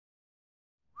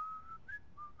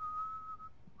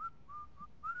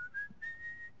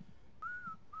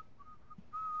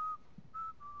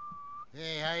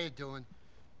Hey, how you doing?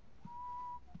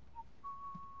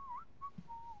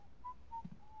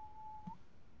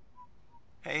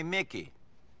 Hey, Mickey.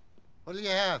 What do you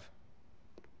have?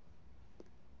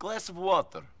 Glass of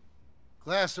water.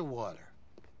 Glass of water.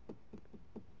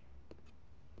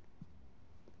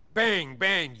 Bang,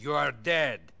 bang, you are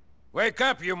dead. Wake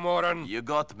up, you moron. You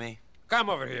got me. Come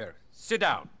over here. Sit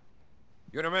down.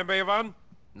 You remember Ivan?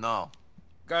 No.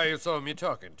 Guy you saw me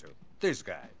talking to. This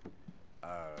guy.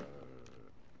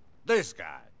 This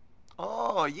guy.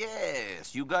 Oh,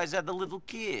 yes. You guys had a little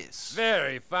kiss.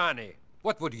 Very funny.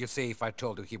 What would you say if I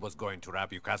told you he was going to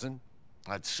rob your cousin?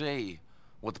 I'd say,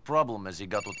 what problem has he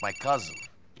got with my cousin?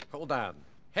 Hold on.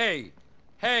 Hey.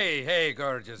 Hey,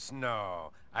 gorgeous.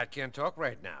 No, I can't talk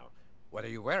right now. What are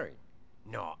you wearing?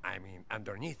 No, I mean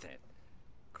underneath it.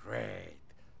 Great.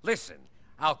 Listen,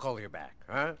 I'll call you back,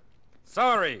 huh?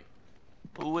 Sorry.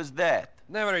 Who was that?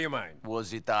 Never you mind.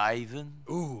 Was it Ivan?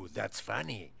 Ooh, that's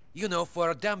funny. You know, for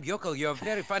a dumb yokel, you're a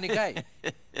very funny guy.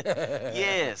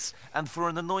 Yes, and for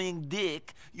an annoying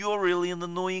dick, you're really an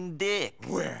annoying dick.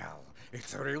 Well,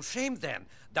 it's a real shame then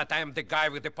that I am the guy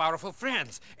with the powerful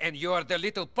friends, and you're the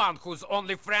little punk whose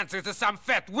only friends is some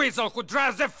fat weasel who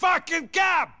drives a fucking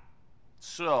cab!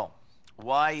 So,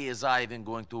 why is Ivan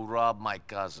going to rob my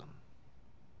cousin?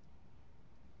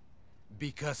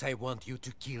 Because I want you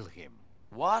to kill him.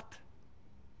 What?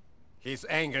 He's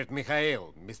angered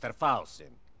Mikhail, Mr.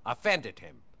 Faustin. Offended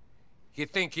him. He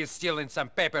think he's stealing some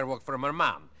paperwork from her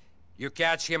mom. You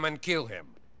catch him and kill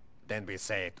him. Then we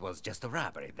say it was just a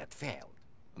robbery that failed.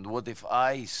 And what if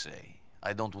I say,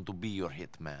 I don't want to be your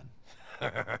hitman?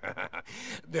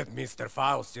 That Mr.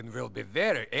 Faustin will be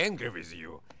very angry with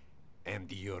you.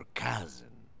 And your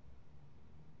cousin.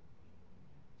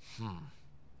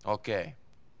 Okay.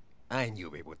 I knew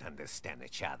we would understand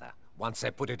each other once I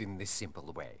put it in this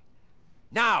simple way.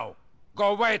 Now,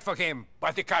 go wait for him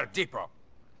by the car depot.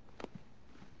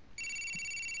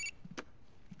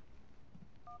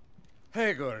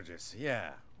 Hey, gorgeous.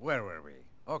 Yeah, where were we?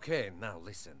 Okay, now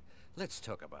listen. Let's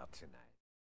talk about tonight.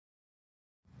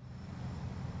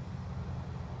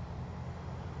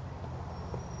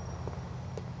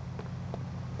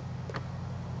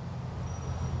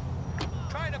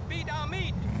 Trying to beat our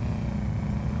meat.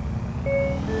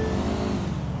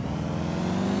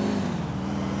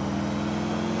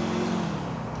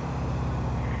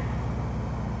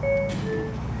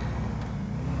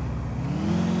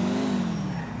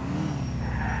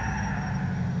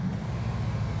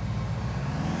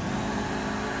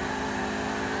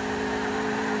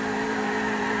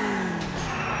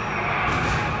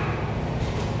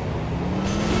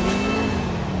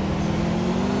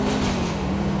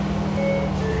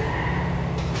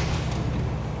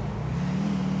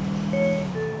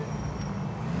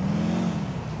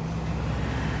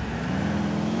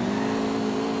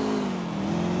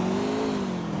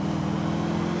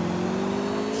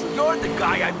 You're the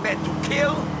guy I meant to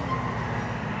kill?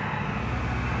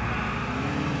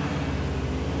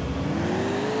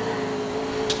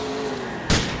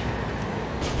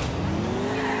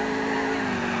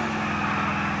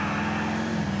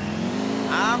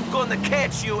 I'm gonna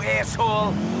catch you,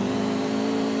 asshole!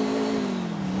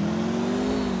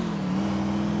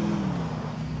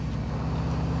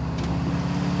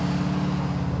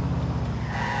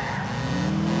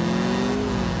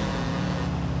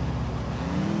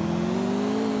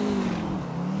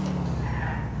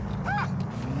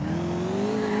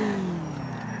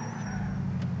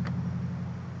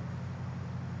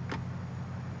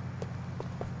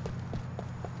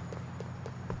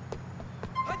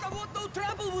 I don't want no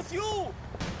trouble with you!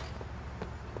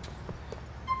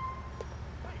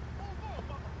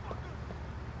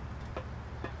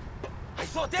 I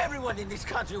thought everyone in this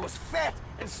country was fat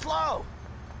and slow!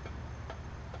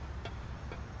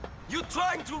 You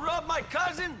trying to rob my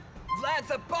cousin?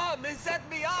 Vlad's a bum, he set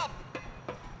me up!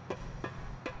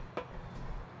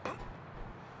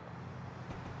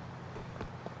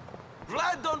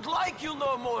 Vlad don't like you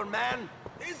no more, man!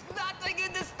 There's nothing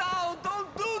in this town!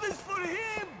 Don't do this for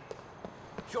him!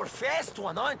 You're fast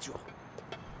one, aren't you?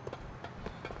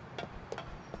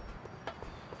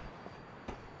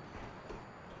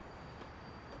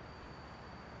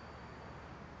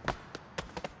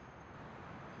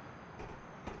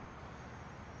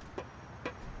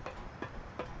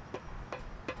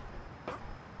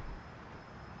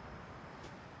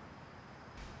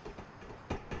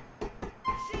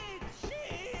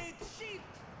 Shit!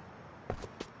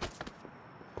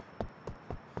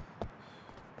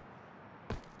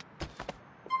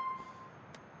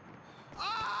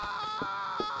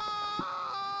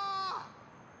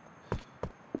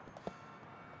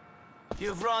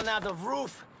 You've run out of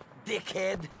roof,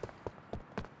 dickhead.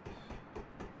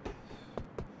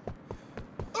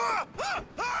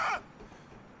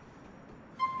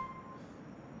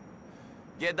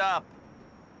 Get up.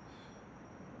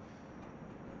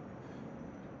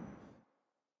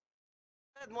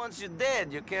 Once you're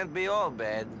dead, you can't be all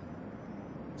bad.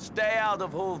 Stay out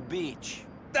of Hove Beach.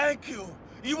 Thank you.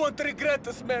 You won't regret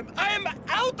this, man. I am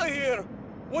out of here.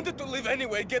 Wanted to live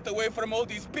anyway, get away from all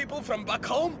these people from back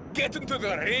home, get into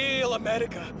the real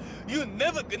America. You're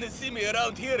never gonna see me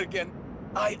around here again.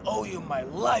 I owe you my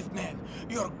life, man.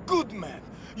 You're good, man.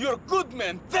 You're good,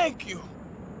 man. Thank you.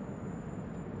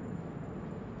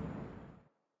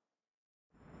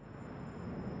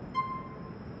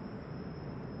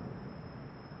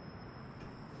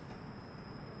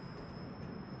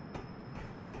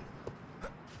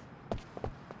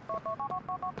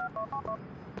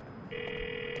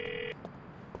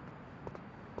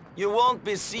 You won't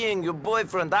be seeing your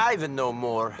boyfriend Ivan no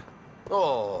more.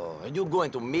 Oh, are you going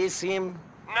to miss him?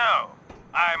 No,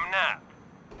 I'm not.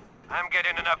 I'm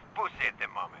getting enough pussy at the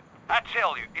moment. I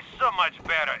tell you, it's so much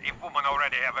better if women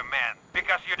already have a man,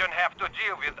 because you don't have to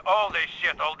deal with all this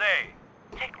shit all day.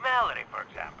 Take Mallory, for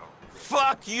example.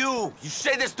 Fuck you! You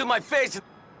say this to my face!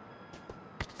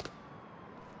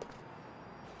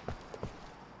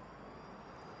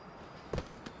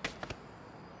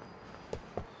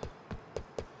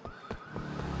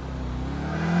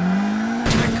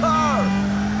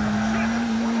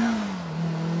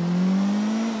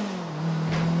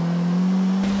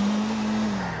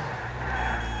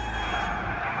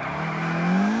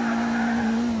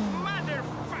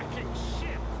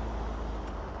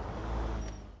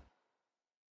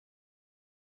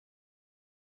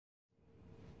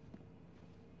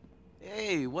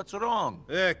 Hey, what's wrong?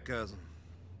 Yeah, cousin.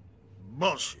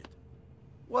 Bullshit.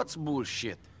 What's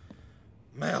bullshit?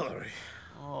 Mallory.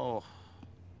 Oh,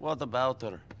 what about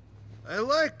her? I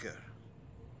like her.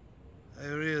 I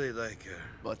really like her.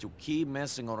 But you keep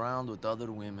messing around with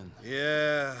other women.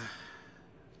 Yeah.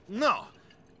 No.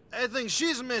 I think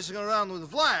she's messing around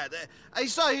with Vlad. I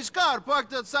saw his car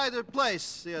parked outside her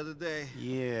place the other day.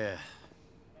 Yeah.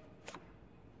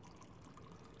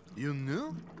 You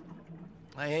knew?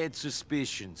 I had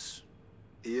suspicions.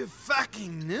 You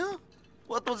fucking knew?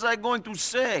 What was I going to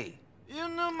say? You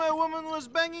knew my woman was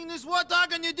banging this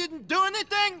warthog and you didn't do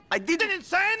anything? I didn't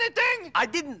say anything? I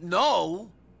didn't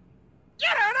know! You're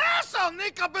an asshole,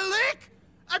 Nico Bellic!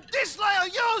 A disloyal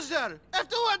user!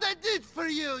 After what I did for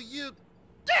you, you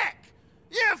dick!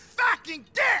 You fucking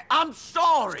dick! I'm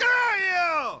sorry! Screw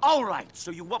you! Alright,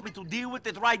 so you want me to deal with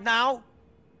it right now?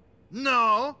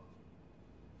 No.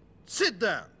 Sit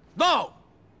down. No!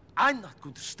 I'm not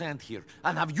going to stand here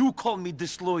and have you call me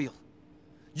disloyal.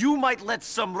 You might let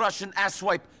some Russian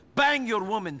asswipe bang your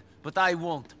woman, but I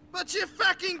won't. But you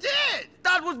fucking did!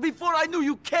 That was before I knew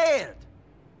you cared!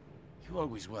 You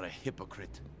always were a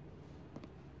hypocrite.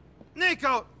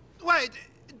 Nico, wait!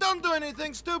 Don't do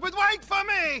anything stupid! Wait for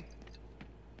me!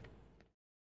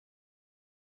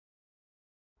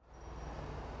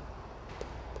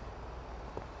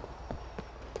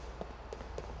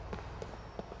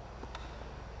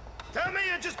 Tell me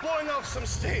you're just blowing off some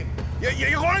steam.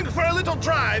 You're going for a little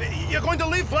drive. You're going to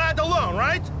leave Vlad alone,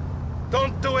 right?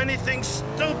 Don't do anything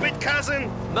stupid,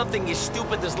 cousin. Nothing as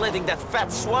stupid as letting that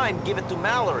fat swine give it to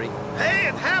Mallory. Hey,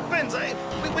 it happens.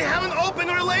 We have an open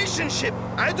relationship.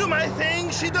 I do my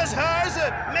thing, she does hers.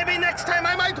 Maybe next time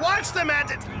I might watch them at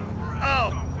it.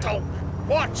 Oh, don't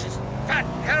watch his fat,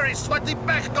 hairy, sweaty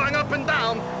back going up and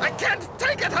down. I can't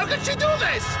take it. How could she do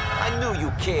this? I knew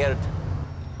you cared.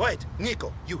 Wait,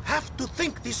 Nico, you have to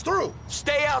think this through.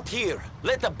 Stay out here.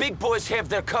 Let the big boys have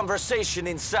their conversation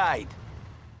inside.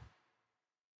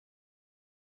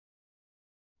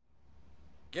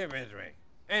 Give me a drink.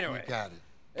 Anyway, You got it.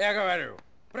 я говорю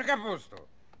про капусту.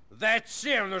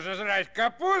 Зачем нужно жрать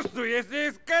капусту, если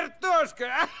есть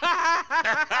картошка?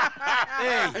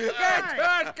 Hey,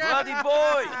 Картошка! bloody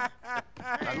boy!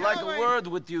 I'd like a word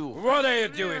with you. What are you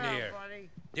doing here?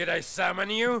 Did I summon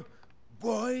you?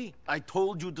 Boy? I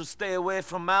told you to stay away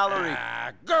from Mallory.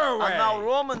 Ah, go away! And now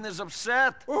Roman is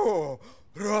upset. Oh,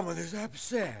 Roman is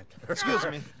upset. Excuse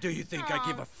me. Do you think I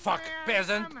give a fuck,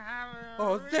 peasant?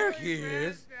 Oh, there he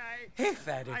is. Hey,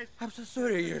 fatty, I'm so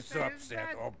sorry you're so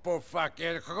upset. Oh, poor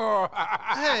fucking whore.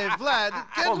 Hey, Vlad,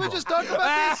 can't we just talk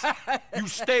about this? You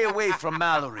stay away from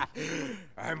Mallory.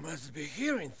 I must be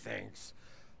hearing things.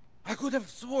 I could have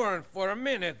sworn for a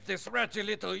minute this ratty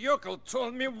little yokel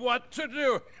told me what to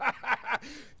do.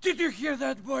 Did you hear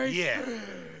that, boys? Yeah.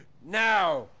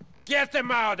 Now, get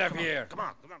them out of here. Come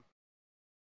on, come on.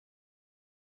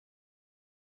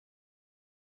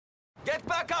 Get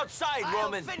back outside,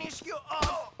 Roman. Finish you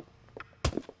off.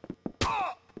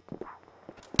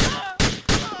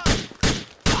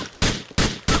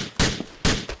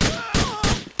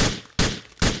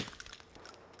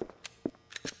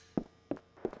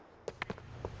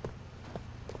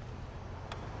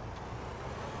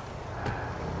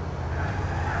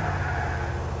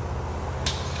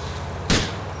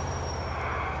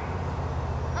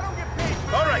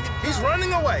 right. He's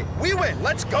running away. We win.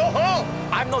 Let's go home.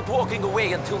 I'm not walking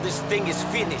away until this thing is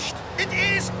finished. It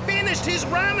is finished. He's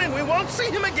running. We won't see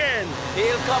him again.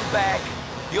 He'll come back.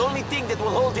 The only thing that will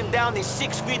hold him down is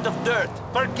 6 feet of dirt.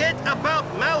 Forget about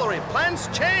Mallory. Plans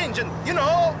change, and, you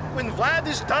know, when Vlad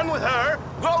is done with her...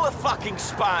 Grow a fucking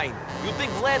spine. You think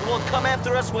Vlad won't come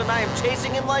after us when I am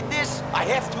chasing him like this? I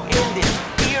have to end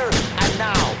it, here and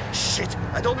now. Shit,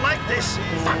 I don't like this.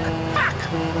 Fuck, fuck!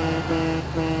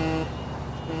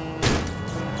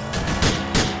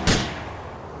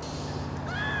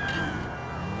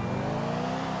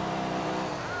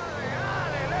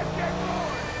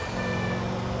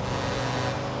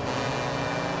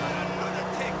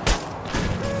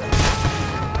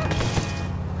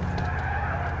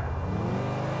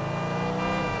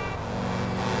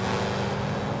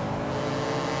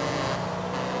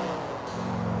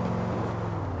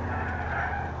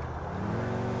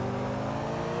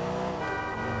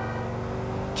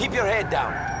 Keep your head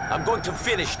down. I'm going to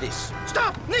finish this.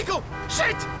 Stop! Nico!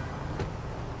 Shit!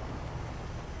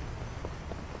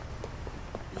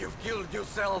 You've killed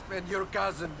yourself and your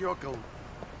cousin, Yokel.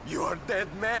 You are dead,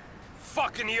 man.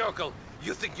 Fucking Yokel!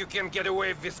 You think you can get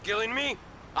away with killing me?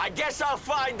 I guess I'll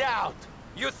find out.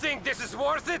 You think this is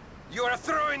worth it? You are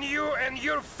throwing you and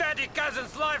your fatty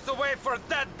cousin's lives away for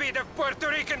that bit of Puerto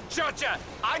Rican chocha!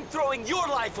 I'm throwing your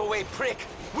life away, prick.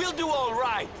 We'll do all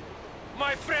right.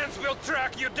 My friends will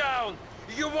track you down!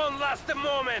 You won't last a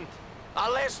moment!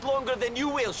 I'll last longer than you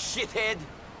will, shithead.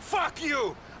 Fuck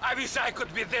you! I wish I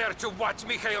could be there to watch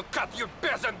Mikhail cut your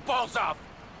peasant balls off!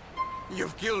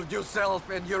 You've killed yourself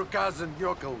and your cousin,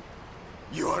 Yokel.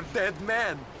 You are dead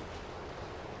man.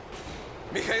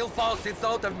 Mikhail falsely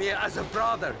thought of me as a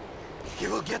brother. He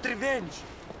will get revenge.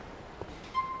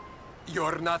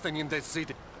 You're nothing in this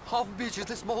city. Half Beach is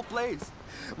a small place.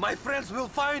 My friends will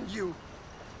find you.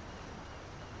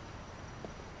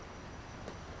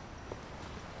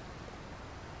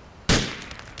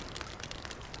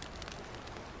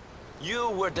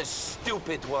 You were the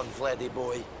stupid one, Vladdy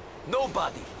boy.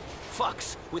 Nobody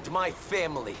fucks with my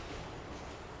family.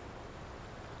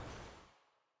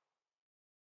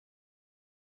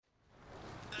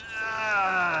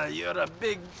 Ah, you're a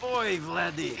big boy,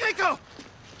 Vladdy. Nico!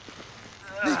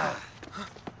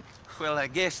 Well, I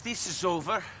guess this is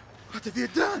over. What have you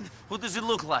done? What does it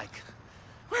look like?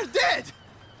 We're dead!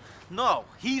 No,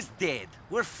 he's dead.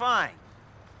 We're fine.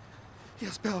 He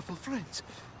has powerful friends.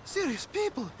 Serious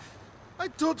people. I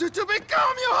told you to be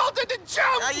calm, you halted and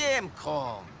jumped! I am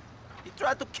calm. He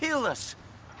tried to kill us.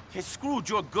 He screwed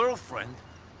your girlfriend.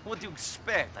 What do you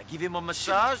expect? I give him a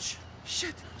massage?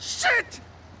 Shit! Shit!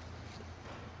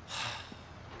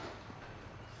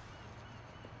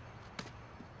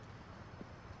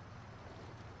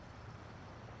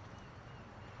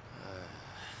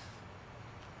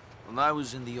 When I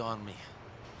was in the army,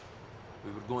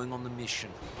 we were going on a mission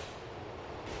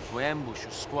to ambush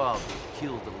a squad that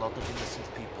killed a lot of innocent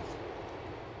people.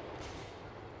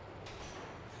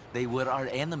 They were our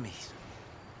enemies,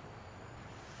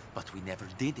 but we never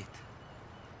did it.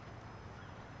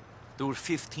 There were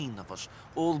 15 of us,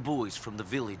 all boys from the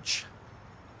village.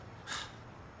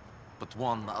 But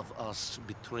one of us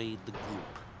betrayed the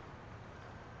group.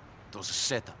 It was a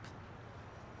setup.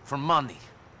 For money.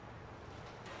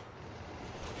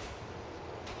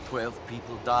 12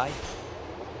 people died.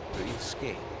 3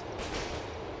 escaped.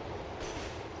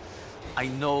 I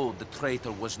know the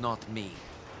traitor was not me.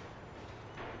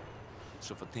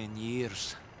 So for 10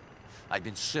 years, I've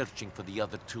been searching for the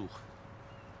other 2.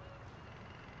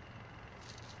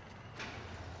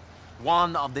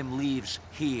 One of them lives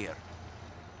here.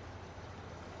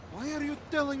 Why are you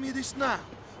telling me this now?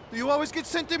 Do you always get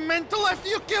sentimental after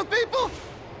you kill people?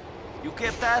 You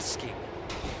kept asking.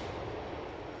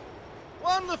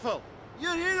 Wonderful!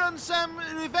 You're here on some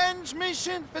revenge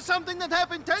mission for something that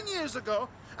happened 10 years ago,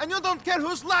 and you don't care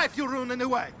whose life you ruin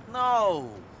anyway. No,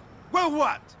 Well,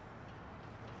 what?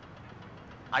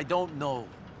 I don't know.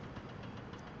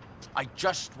 I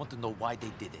just want to know why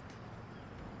they did it.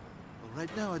 Well,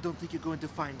 right now, I don't think you're going to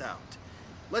find out.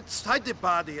 Let's hide the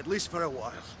body, at least for a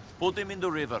while. Put him in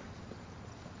the river.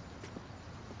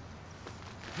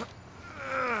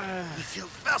 I feel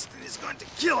Faustin is going to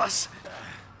kill us.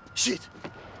 Shit!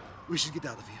 We should get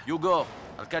out of here. You go.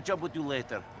 I'll catch up with you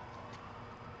later.